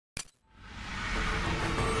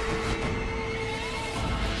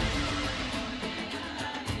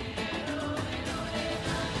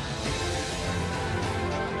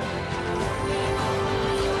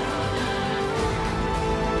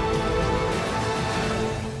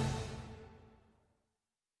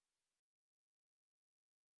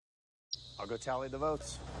I'll go tally the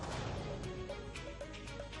votes.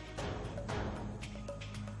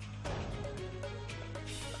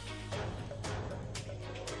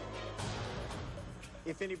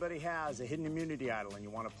 If anybody has a hidden immunity idol and you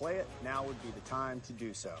want to play it, now would be the time to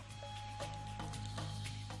do so.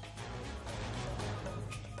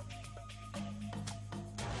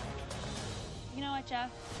 You know what, Jeff?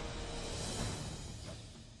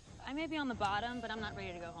 I may be on the bottom, but I'm not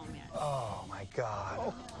ready to go home yet. Oh, my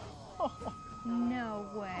God. No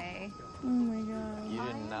way. Oh, my God. You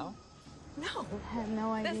didn't know? No. I had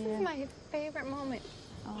no idea. This is my favorite moment.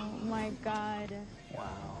 Oh, my God. Wow.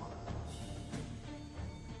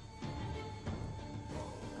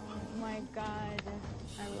 Oh, my God.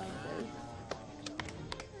 I love this.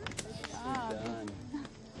 Good job. Done.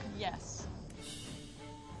 Yes.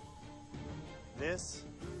 This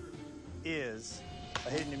is a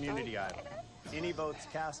hidden immunity idol. Any votes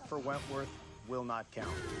cast for Wentworth will not count.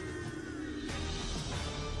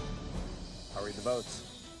 I'll read the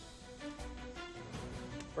votes.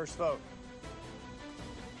 First vote.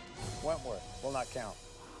 Wentworth will not count.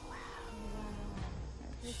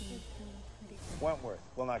 Wentworth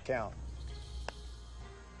will not count.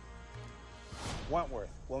 Wentworth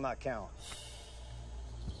will not count.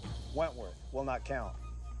 Wentworth will not count.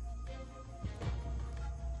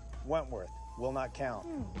 Wentworth will not count.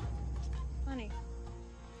 Funny.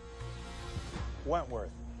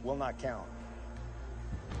 Wentworth will not count.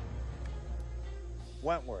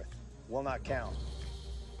 Wentworth will not count.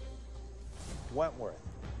 Wentworth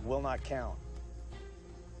will not count.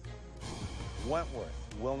 Wentworth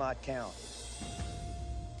will not count.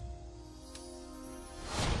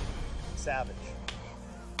 Savage.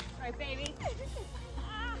 All right, baby.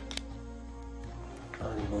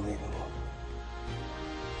 Unbelievable.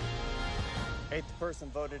 Eighth person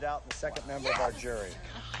voted out, the second member of our jury.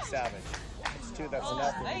 Savage. It's two, that's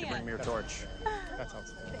enough. You need to bring me your torch. That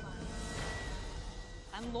sounds good.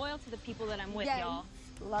 I'm loyal to the people that I'm with, Yes. y'all.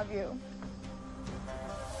 Love you.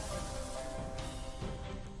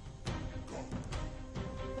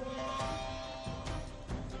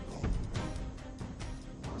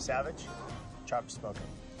 Savage, chopper spoken.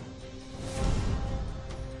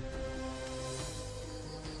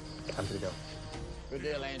 Time to go. Good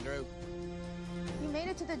deal, Andrew. You made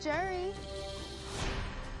it to the jury.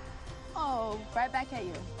 Oh, right back at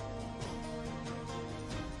you.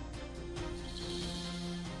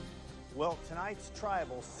 Well, tonight's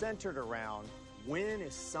tribal centered around when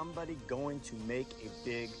is somebody going to make a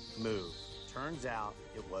big move? Turns out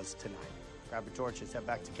it was tonight. Grab your torches, head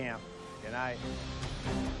back to camp. Good night.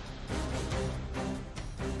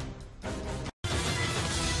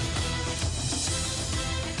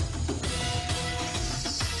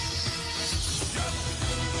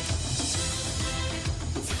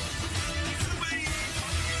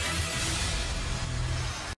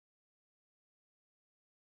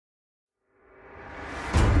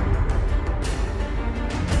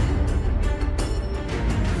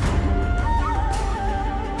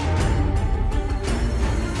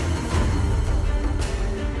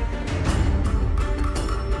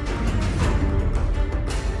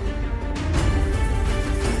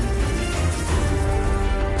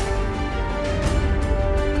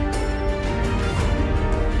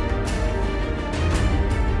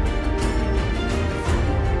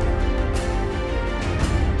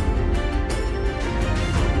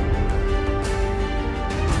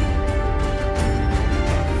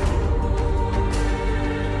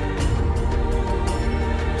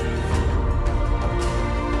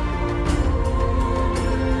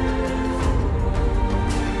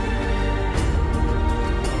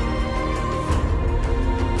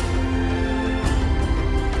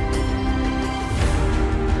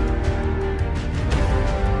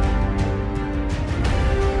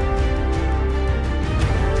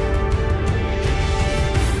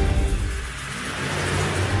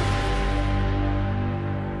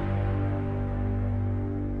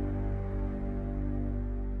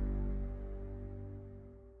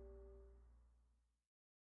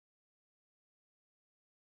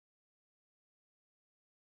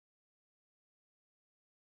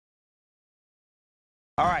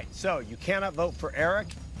 All right, so you cannot vote for Eric.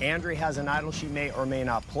 Andrea has an idol she may or may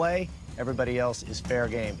not play. Everybody else is fair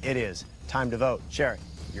game. It is time to vote. Sherry,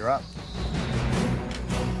 you're up.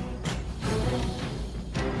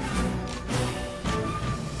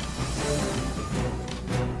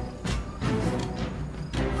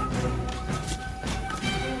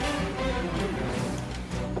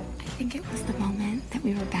 I think it was the moment that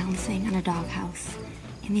we were bouncing on a doghouse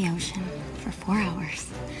in the ocean for 4 hours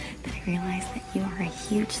that I realized that you are a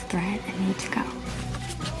huge threat and need to go.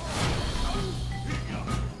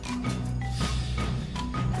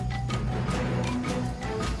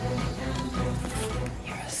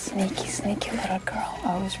 sneaky, sneaky little girl,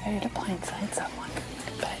 always ready to blindside someone.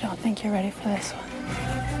 But I don't think you're ready for this one.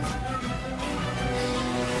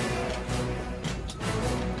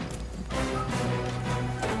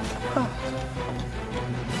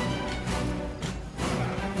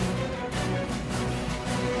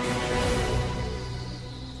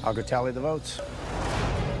 I'll go tally the votes.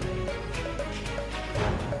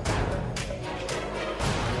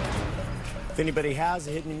 If anybody has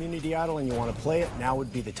a hidden immunity idol and you want to play it, now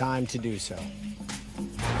would be the time to do so.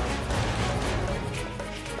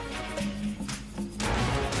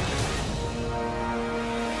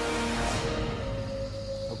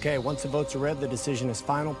 Okay, once the votes are read, the decision is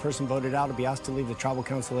final. Person voted out will be asked to leave the tribal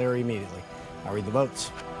council area immediately. I'll read the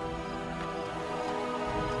votes.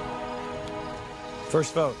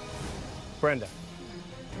 First vote, Brenda.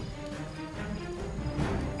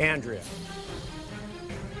 Andrea.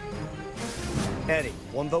 Eddie.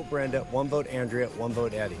 1 vote Brenda, 1 vote Andrea, 1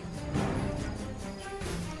 vote Eddie.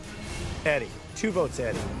 Eddie. 2 votes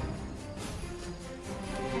Eddie.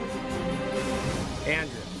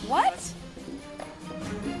 Andrea. What?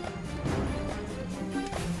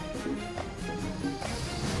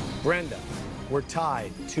 Brenda. We're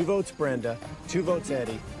tied. 2 votes Brenda, 2 votes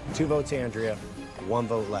Eddie, 2 votes Andrea, 1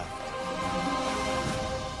 vote left.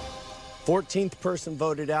 14th person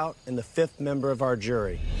voted out and the 5th member of our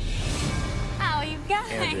jury. Oh, you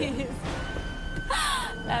guys. Andrea.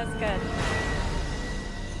 That was good.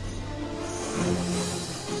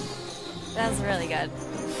 That was really good.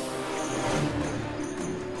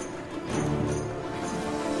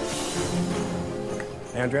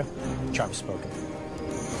 Andrea, tribe has spoken.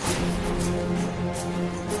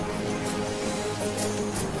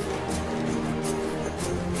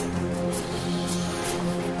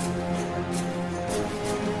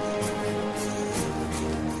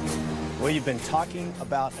 Well, you've been talking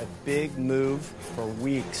about a big move for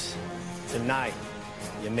weeks. Tonight,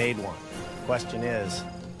 you made one. Question is,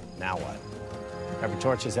 now what? Grab your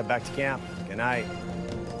torches, head back to camp. Good night.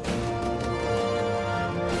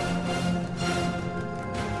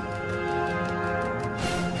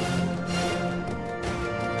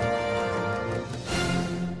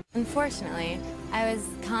 Unfortunately, I was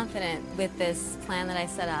confident with this plan that I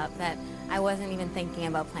set up that I wasn't even thinking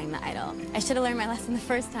about playing the idol. I should have learned my lesson the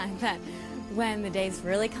first time that when the day's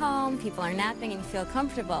really calm, people are napping, and you feel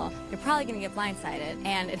comfortable, you're probably going to get blindsided.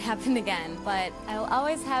 And it happened again. But I will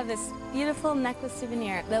always have this beautiful necklace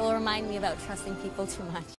souvenir that will remind me about trusting people too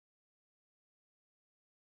much.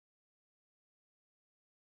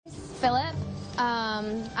 Philip,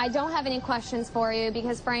 I don't have any questions for you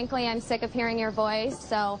because, frankly, I'm sick of hearing your voice.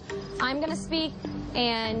 So I'm going to speak,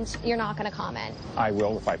 and you're not going to comment. I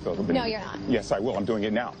will if I feel the need. No, you're not. Yes, I will. I'm doing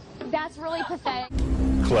it now. That's really pathetic.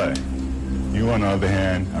 Clay, you on the other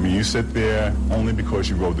hand, I mean, you sit there only because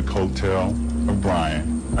you rode the coattail of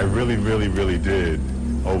Brian. I really, really, really did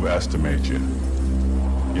overestimate you.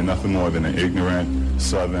 You're nothing more than an ignorant,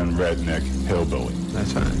 southern, redneck hillbilly.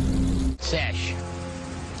 That's right. Sash,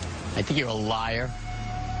 I think you're a liar.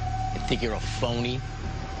 I think you're a phony.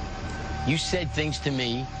 You said things to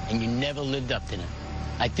me, and you never lived up to them.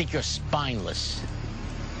 I think you're spineless.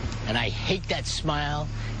 And I hate that smile,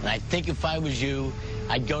 and I think if I was you,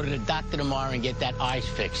 I'd go to the doctor tomorrow and get that eyes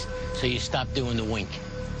fixed so you stop doing the wink.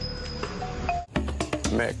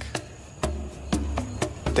 Mick,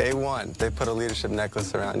 day one, they put a leadership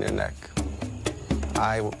necklace around your neck.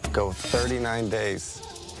 I go 39 days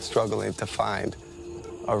struggling to find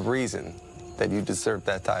a reason that you deserve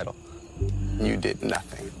that title. You did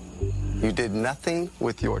nothing. You did nothing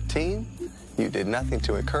with your team. You did nothing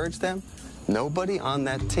to encourage them. Nobody on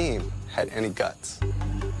that team had any guts.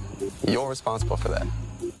 You're responsible for that.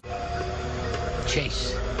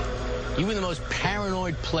 Chase, you were the most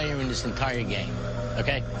paranoid player in this entire game,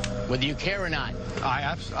 okay? Whether you care or not.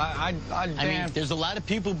 I mean, there's a lot of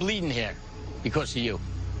people bleeding here because of you.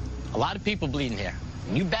 A lot of people bleeding here.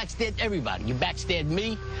 You backstabbed everybody. You backstabbed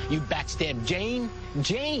me. You backstabbed Jane.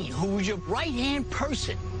 Jane, who was your right-hand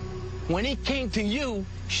person. When it came to you,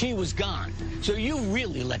 she was gone. So you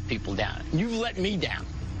really let people down. You've let me down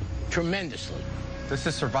tremendously. This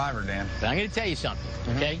is Survivor, Dan. But I'm going to tell you something,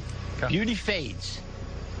 okay? Beauty fades.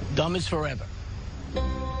 Dumb is forever.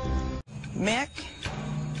 Mick,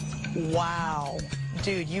 wow.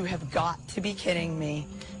 Dude, you have got to be kidding me.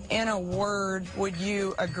 In a word, would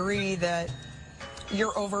you agree that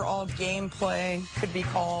your overall gameplay could be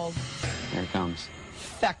called... Here it comes.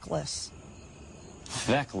 Feckless.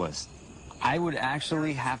 Feckless. I would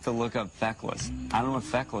actually have to look up feckless. I don't know what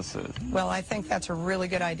feckless is. Well, I think that's a really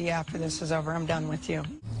good idea after this is over. I'm done with you.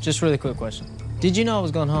 Just really quick question. Did you know I was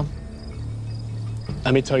going home?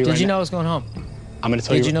 Let me tell you right now. Did you know I was going home? I'm going to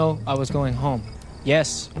tell you. Did you know I was going home?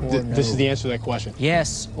 Yes or no? This is the answer to that question.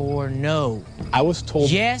 Yes or no? I was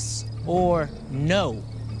told. Yes or no?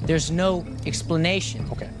 There's no explanation.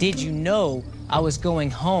 Okay. Did you know I was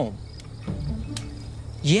going home?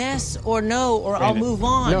 Yes or no, or Brandon, I'll move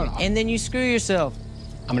on. No. And then you screw yourself.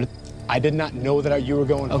 I did not know that you were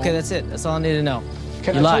going home. Okay, that's it. That's all I need to know.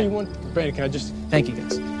 Can I tell you one? Brandon, can I just... Thank you,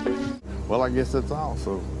 guys. Well, I guess that's all.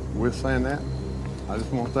 So we're saying that. I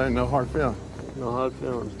just want to say no hard feelings. No hard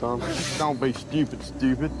feelings, Tom. Don't be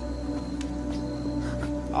stupid.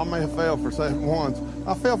 I may have failed for saying once.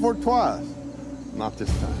 I failed for it twice. Not this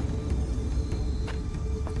time.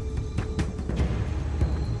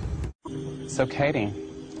 So, Katie,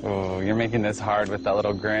 you're making this hard with that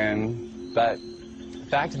little grin. But the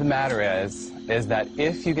fact of the matter is that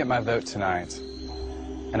if you get my vote tonight,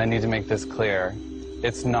 and I need to make this clear,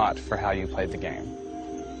 it's not for how you played the game.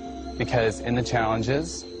 Because in the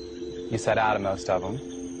challenges, you sat out of most of them.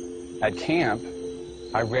 At camp,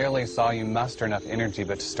 I rarely saw you muster enough energy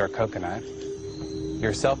but to stir coconut.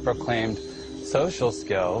 Your self-proclaimed social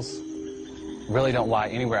skills really don't lie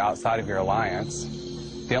anywhere outside of your alliance.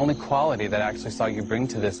 The only quality that I actually saw you bring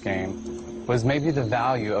to this game was maybe the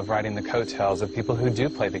value of riding the coattails of people who do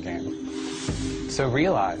play the game. So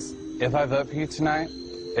realize, if I vote for you tonight,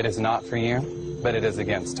 it is not for you, but it is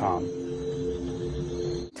against Tom.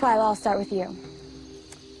 Twyla, I'll start with you.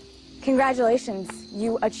 Congratulations,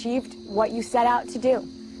 you achieved what you set out to do.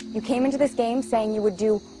 You came into this game saying you would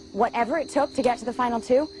do whatever it took to get to the final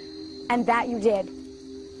two, and that you did.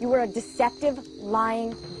 You were a deceptive,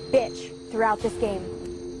 lying bitch throughout this game.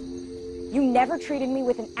 You never treated me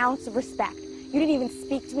with an ounce of respect. You didn't even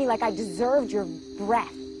speak to me like I deserved your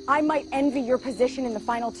breath. I might envy your position in the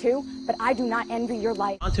final two, but I do not envy your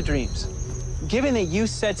life. On to dreams. Given that you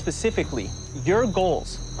said specifically your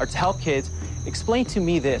goals are to help kids, explain to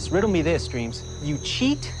me this, riddle me this, Dreams. You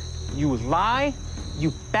cheat, you lie,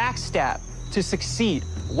 you backstab to succeed.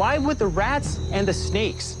 Why would the rats and the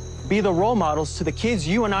snakes be the role models to the kids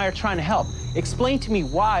you and I are trying to help? Explain to me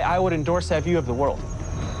why I would endorse that view of the world.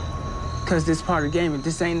 Because this part of the game,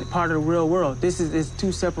 this ain't part of the real world. This is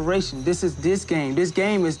two separation. This is this game. This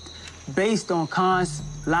game is based on cons,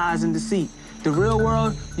 lies, and deceit. The real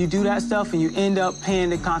world, you do that stuff and you end up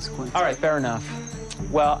paying the consequence. All right, fair enough.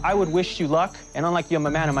 Well, I would wish you luck, and unlike you, I'm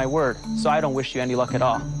a man of my word, so I don't wish you any luck at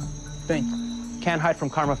all. Thank you. Can't hide from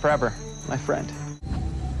karma forever, my friend.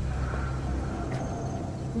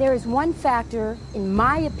 There is one factor, in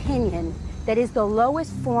my opinion, that is the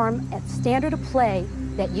lowest form of standard of play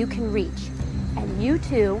that you can reach. And you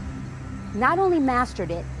two not only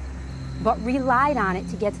mastered it, but relied on it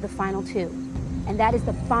to get to the final two. And that is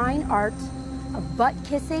the fine art of butt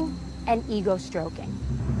kissing and ego stroking.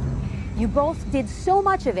 You both did so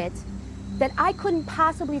much of it that I couldn't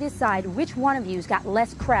possibly decide which one of you's got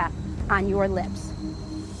less crap on your lips.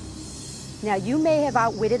 Now, you may have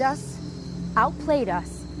outwitted us, outplayed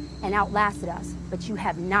us, and outlasted us, but you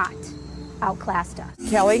have not outclassed us.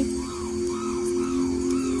 Kelly,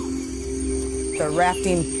 the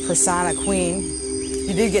rafting persona queen,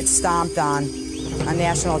 you did get stomped on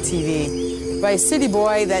national TV by a city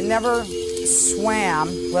boy that never swam,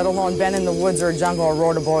 let alone been in the woods or a jungle or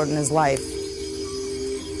rode a boat in his life.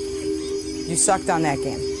 You sucked on that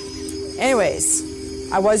game.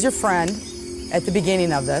 Anyways, I was your friend at the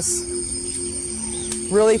beginning of this,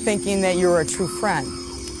 really thinking that you were a true friend.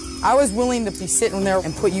 I was willing to be sitting there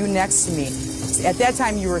and put you next to me. At that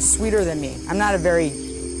time, you were sweeter than me. I'm not a very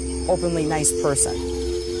openly nice person.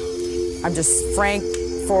 I'm just frank,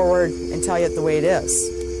 forward, and tell you it the way it is.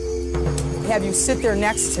 Have you sit there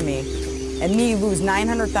next to me and me lose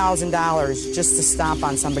 $900,000 just to stomp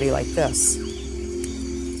on somebody like this.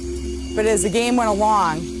 But as the game went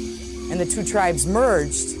along and the two tribes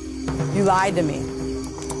merged, you lied to me,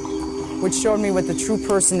 which showed me what the true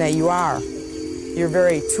person that you are. You're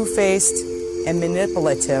very two-faced and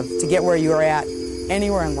manipulative to get where you're at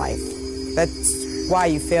anywhere in life. That's why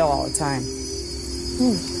you fail all the time.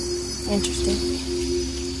 Interesting.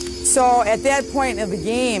 So at that point of the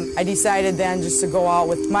game, I decided then just to go out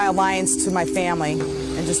with my alliance to my family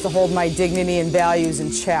and just to hold my dignity and values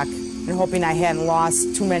in check, and hoping I hadn't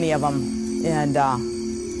lost too many of them, and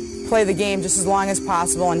play the game just as long as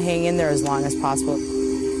possible and hang in there as long as possible.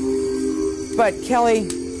 But Kelly,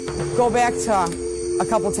 go back to a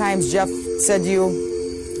couple times Jeff said to you,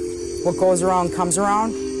 what goes around comes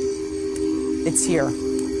around. It's here.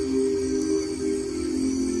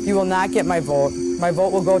 You will not get my vote. My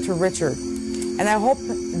vote will go to Richard. And I hope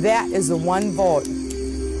that is the one vote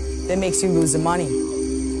that makes you lose the money.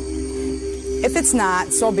 If it's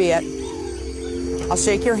not, so be it. I'll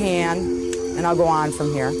shake your hand and I'll go on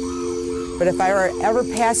from here. But if I were ever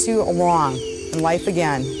pass you along in life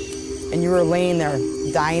again, and you were laying there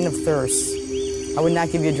dying of thirst, I would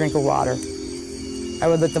not give you a drink of water. I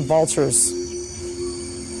would let the vultures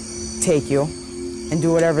take you and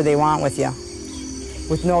do whatever they want with you,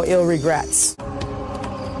 with no ill regrets.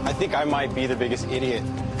 I think I might be the biggest idiot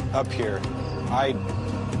up here. I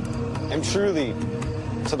am truly,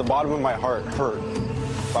 to the bottom of my heart, hurt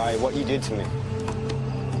by what you did to me.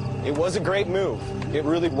 It was a great move. It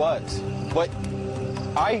really was. But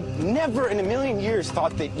I never in a million years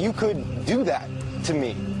thought that you could do that to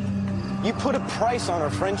me. You put a price on our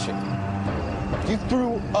friendship. You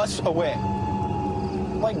threw us away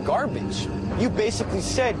like garbage. You basically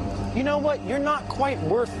said, you know what, you're not quite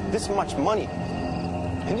worth this much money.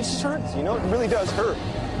 And it just hurts, you know, it really does hurt.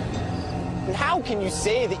 And how can you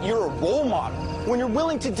say that you're a role model when you're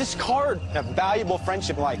willing to discard a valuable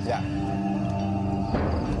friendship like that?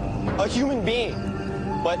 A human being.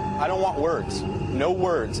 But I don't want words. No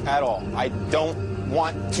words at all. I don't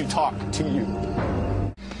want to talk to you.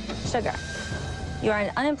 Sugar, you are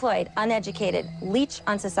an unemployed, uneducated leech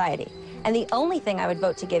on society. And the only thing I would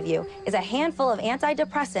vote to give you is a handful of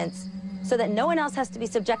antidepressants so that no one else has to be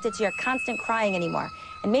subjected to your constant crying anymore.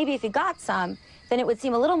 And maybe if you got some, then it would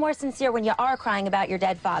seem a little more sincere when you are crying about your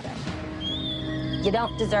dead father. You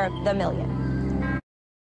don't deserve the million.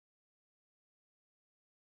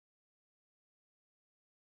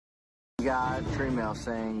 We got a tree mail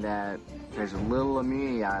saying that there's a little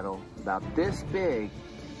immunity idol about this big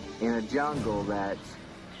in a jungle that's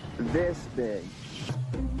this big.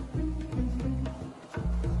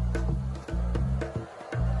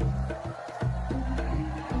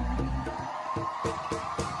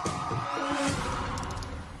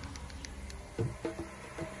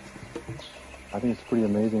 I think it's pretty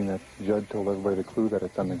amazing that Judd told everybody the clue that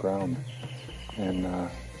it's on the ground. And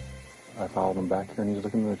I followed him back here and he's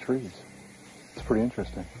looking in the trees. It's pretty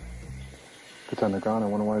interesting. If it's on the ground, I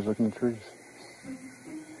wonder why he's looking at the trees.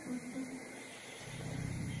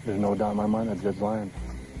 There's no doubt in my mind that Judd's lying.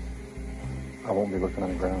 I won't be looking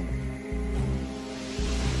on the ground.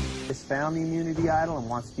 Has found the immunity idol and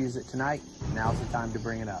wants to use it tonight. Now's the time to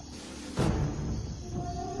bring it up.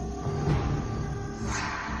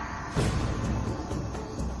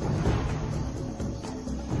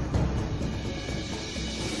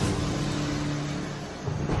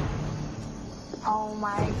 Oh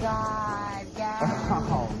my God, Gary.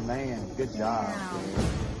 Oh man, good job.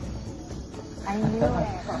 I knew it.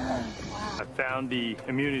 I found the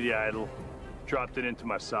immunity idol, dropped it into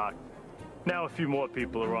my sock. Now a few more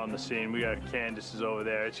people are on the scene. We got Candace's over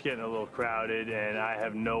there. It's getting a little crowded and I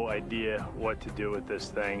have no idea what to do with this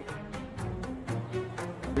thing.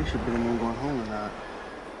 We should be the one going home or not.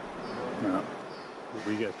 No,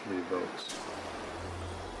 we got 3 votes.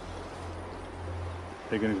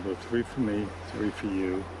 They're gonna go 3 for me, 3 for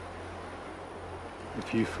you.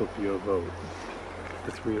 If you flip your vote,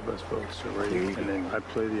 the 3 of us vote Cerritos, and then I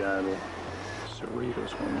play the idol.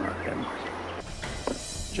 Cerritos will not him.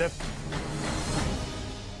 Jeff,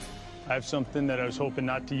 I have something that I was hoping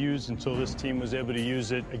not to use until this team was able to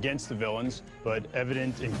use it against the villains, but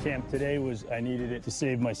evident in camp today was I needed it to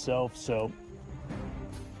save myself, so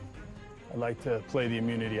I'd like to play the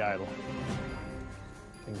immunity idol.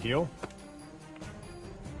 Thank you.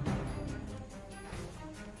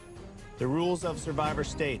 The rules of Survivor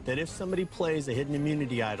state that if somebody plays a hidden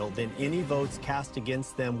immunity idol, then any votes cast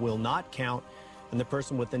against them will not count, and the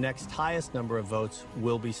person with the next highest number of votes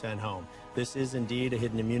will be sent home. This is indeed a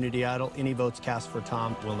hidden immunity idol. Any votes cast for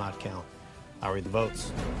Tom will not count. I'll read the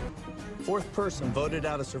votes. 4th person voted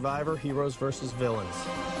out of Survivor, heroes versus villains.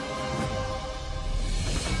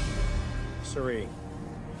 Suri,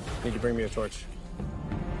 need to bring me a torch.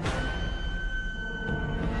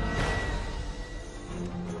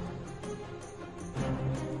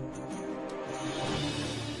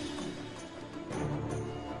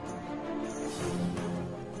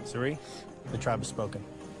 Suri, the tribe has spoken.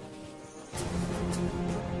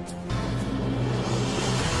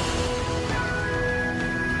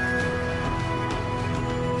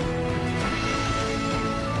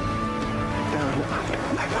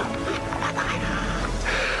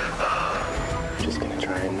 Just gonna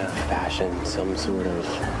try and fashion some sort of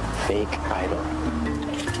fake idol.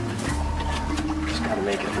 Just gotta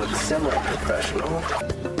make it look semi-professional.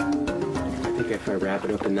 I think if I wrap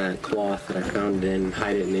it up in that cloth that I found it in,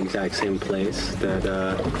 hide it in the exact same place, that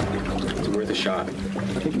it's worth a shot. I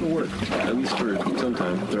think it'll work, at least for some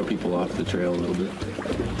time. Throw people off the trail a little bit.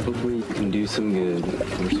 Hopefully you can do some good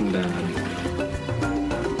or some bad.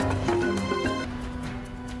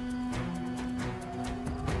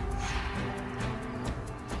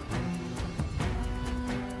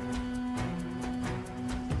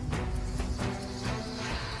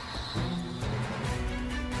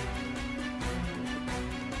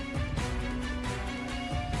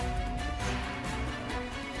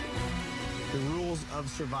 of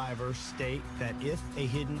Survivor state that if a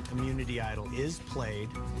hidden immunity idol is played,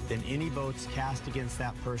 then any votes cast against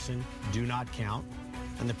that person do not count,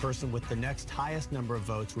 and the person with the next highest number of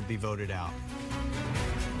votes would be voted out.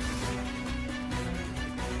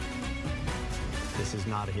 This is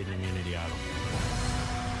not a hidden immunity idol.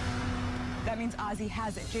 That means Ozzy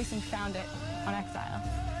has it. Jason found it on Exile.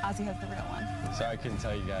 Ozzy has the real one. Sorry I couldn't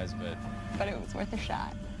tell you guys, But it was worth a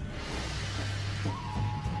shot.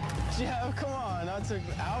 Yeah, come on, that took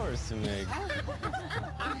hours to make.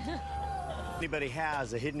 Anybody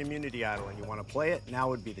has a hidden immunity idol and you want to play it, now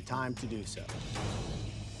would be the time to do so.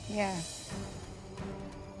 Yeah.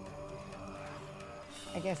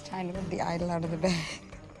 I guess time to move the idol out of the bag.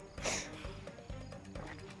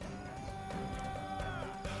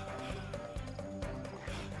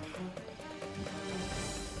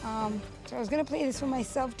 So I was gonna play this for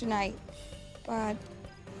myself tonight, but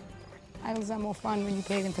idols are more fun when you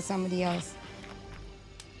play them for somebody else.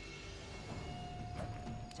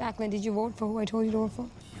 Jacqueline, did you vote for who I told you to vote for?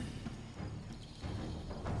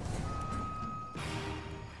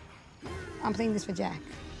 I'm playing this for Jack.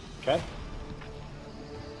 Okay.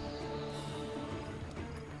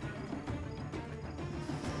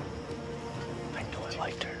 I knew I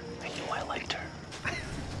liked her. I knew I liked her.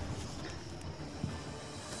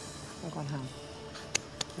 I'm going home.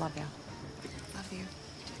 Love you. Love you.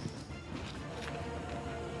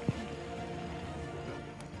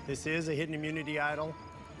 This is a hidden immunity idol.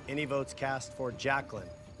 Any votes cast for Jacqueline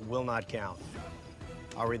will not count.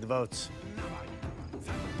 I'll read the votes.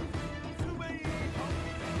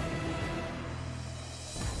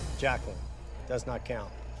 Jacqueline does not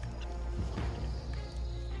count.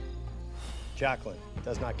 Jacqueline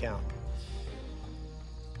does not count.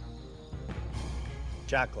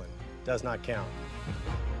 Jacqueline does not count.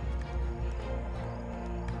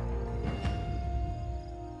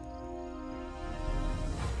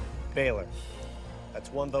 Baylor.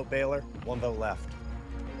 That's one vote Baylor, one vote left.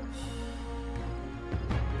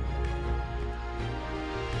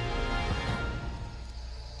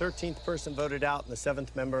 The 13th person voted out and the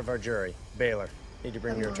 7th member of our jury, Baylor. Need to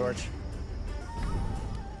bring me your torch.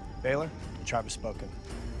 Baylor, the tribe has spoken.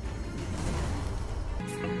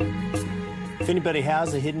 If anybody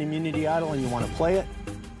has a hidden immunity idol and you want to play it,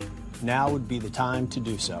 now would be the time to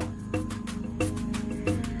do so.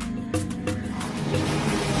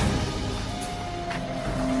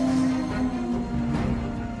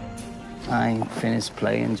 I ain't finished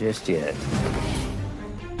playing just yet.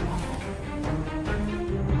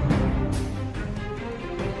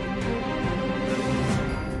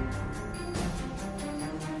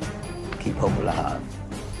 Keep hope alive.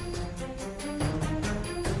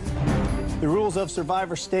 The rules of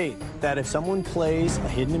Survivor state that if someone plays a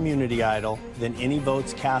hidden immunity idol, then any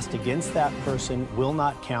votes cast against that person will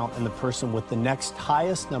not count, and the person with the next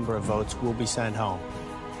highest number of votes will be sent home.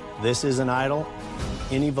 This is an idol.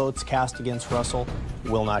 Any votes cast against Russell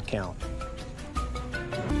will not count.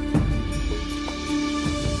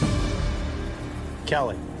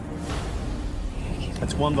 Kelly.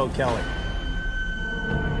 That's one vote, Kelly.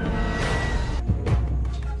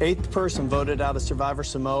 8th person voted out of Survivor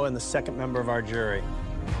Samoa and the 2nd member of our jury.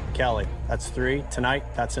 Kelly, that's 3. Tonight,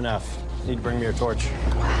 that's enough. Need to bring me your torch.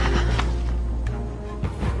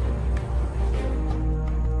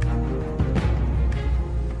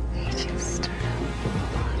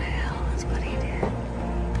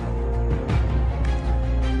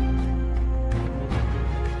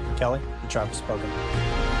 Kelly, the tribe has spoken.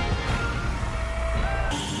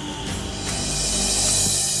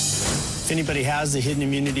 If anybody has the hidden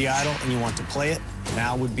immunity idol and you want to play it,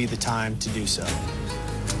 now would be the time to do so.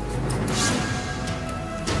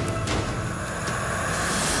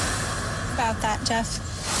 About that, Jeff.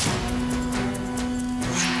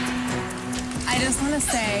 I just want to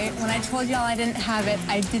say, when I told y'all I didn't have it,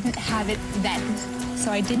 I didn't have it then.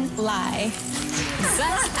 So I didn't lie.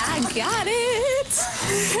 But I got it!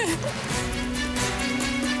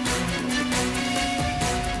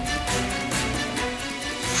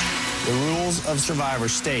 The rules of Survivor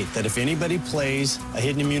state that if anybody plays a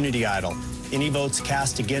hidden immunity idol, any votes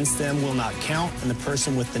cast against them will not count, and the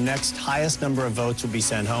person with the next highest number of votes will be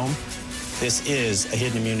sent home. This is a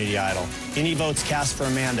hidden immunity idol. Any votes cast for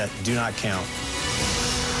Amanda do not count.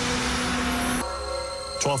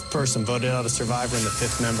 12th person voted out of Survivor and the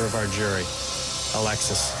 5th member of our jury.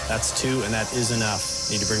 Alexis, that's 2, and that is enough.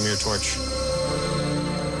 Need to bring me your torch.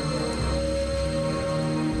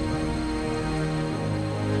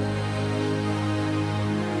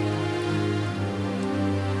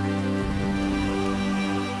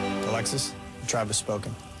 Alexis, the tribe has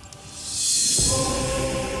spoken.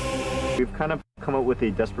 We've kind of come up with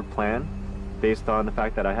a desperate plan based on the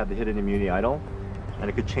fact that I have the hidden immunity idol, and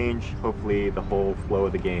it could change, hopefully, the whole flow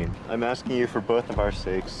of the game. I'm asking you for both of our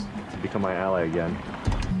sakes to become my ally again.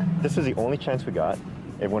 This is the only chance we got.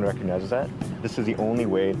 Everyone recognizes that. This is the only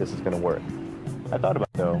way this is going to work. I thought about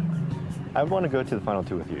it, though. I would want to go to the final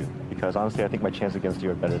 2 with you, because honestly, I think my chances against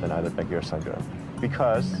you are better than either Becky or Sandra.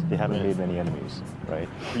 Because they haven't made many enemies, right?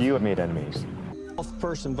 You have made enemies. 12th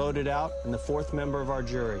person voted out and the 4th member of our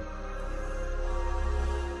jury.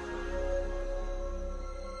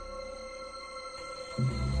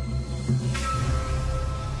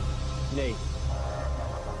 Nate,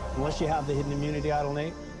 unless you have the hidden immunity idol,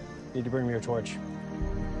 Nate, you need to bring me your torch.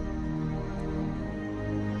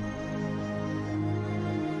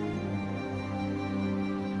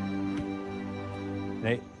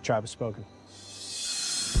 Nate, tribe has spoken.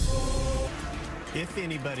 If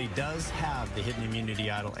anybody does have the hidden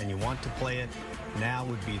immunity idol and you want to play it, now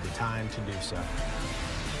would be the time to do so.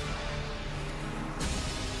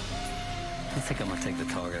 I think I'm gonna take the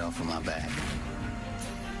target off of my back.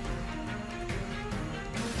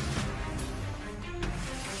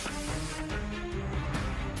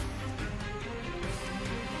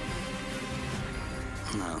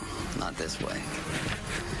 No, not this way.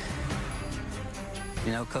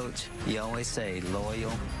 You know, Coach, you always say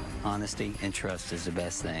loyal, honesty, and trust is the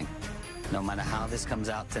best thing. No matter how this comes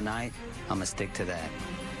out tonight, I'm gonna stick to that.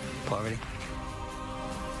 Parvati?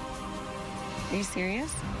 Are you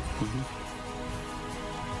serious? Mm-hmm.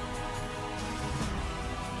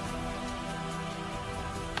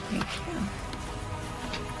 Thank you.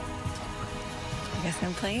 I guess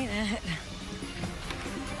I'm playing it.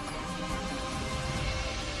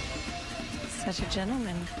 Such a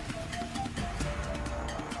gentleman.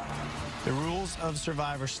 The rules of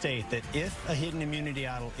Survivor state that if a hidden immunity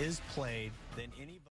idol is played, then any